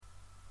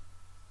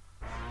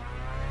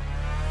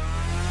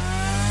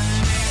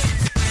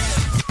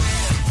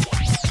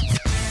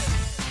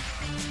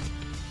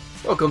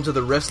Welcome to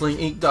the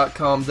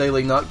WrestlingInc.com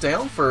Daily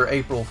Knockdown for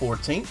April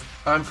 14th.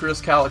 I'm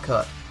Chris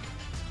Callicutt.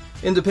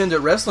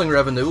 Independent wrestling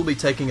revenue will be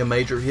taking a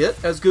major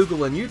hit as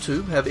Google and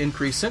YouTube have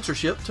increased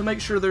censorship to make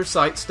sure their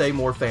sites stay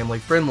more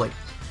family-friendly.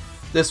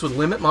 This would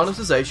limit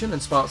monetization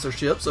and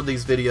sponsorships of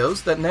these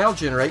videos that now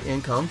generate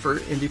income for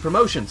indie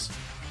promotions.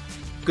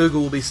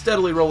 Google will be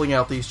steadily rolling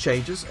out these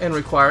changes and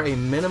require a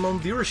minimum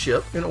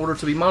viewership in order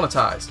to be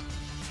monetized.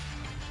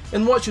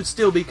 In what should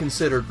still be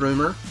considered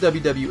rumor,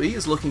 WWE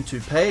is looking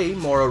to pay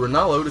Mauro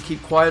Ranallo to keep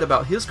quiet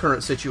about his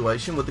current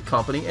situation with the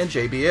company and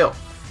JBL.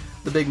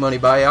 The big money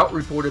buyout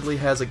reportedly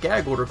has a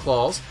gag order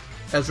clause,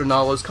 as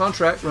Ranallo's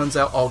contract runs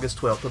out August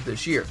 12th of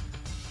this year.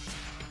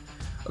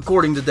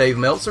 According to Dave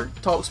Meltzer,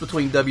 talks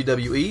between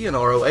WWE and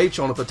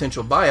ROH on a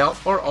potential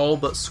buyout are all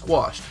but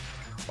squashed.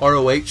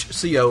 ROH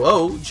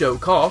COO Joe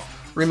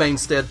Koff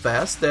remains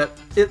steadfast that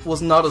it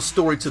was not a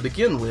story to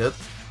begin with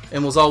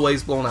and was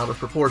always blown out of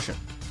proportion.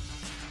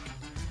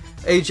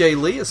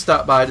 AJ Lee has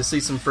stopped by to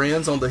see some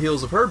friends on the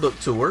heels of her book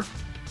tour,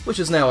 which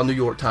is now a New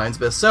York Times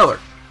bestseller.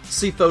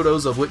 See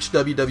photos of which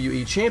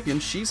WWE champion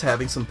she's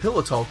having some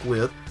pillow talk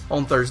with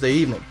on Thursday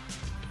evening.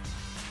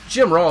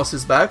 Jim Ross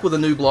is back with a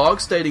new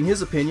blog stating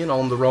his opinion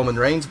on the Roman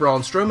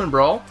Reigns-Braun Strowman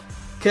brawl,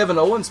 Kevin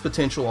Owens'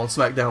 potential on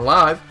SmackDown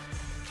Live,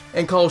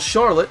 and calls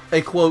Charlotte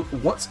a, quote,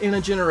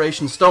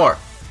 once-in-a-generation star.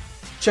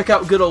 Check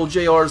out good old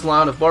JR's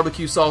line of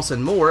barbecue sauce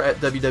and more at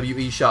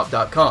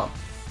WWEshop.com.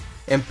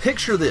 And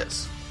picture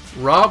this,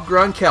 Rob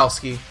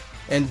Gronkowski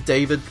and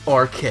David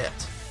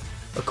Arquette.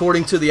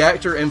 According to the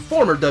actor and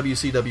former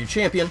WCW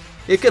champion,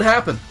 it could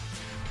happen.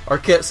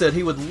 Arquette said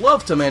he would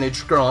love to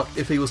manage Gronk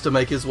if he was to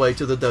make his way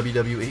to the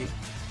WWE.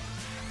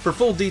 For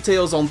full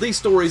details on these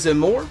stories and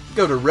more,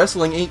 go to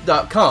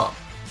WrestlingInc.com.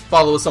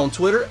 Follow us on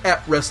Twitter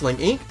at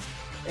WrestlingInc.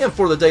 And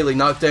for the Daily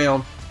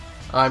Knockdown,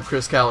 I'm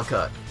Chris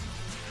Callicutt.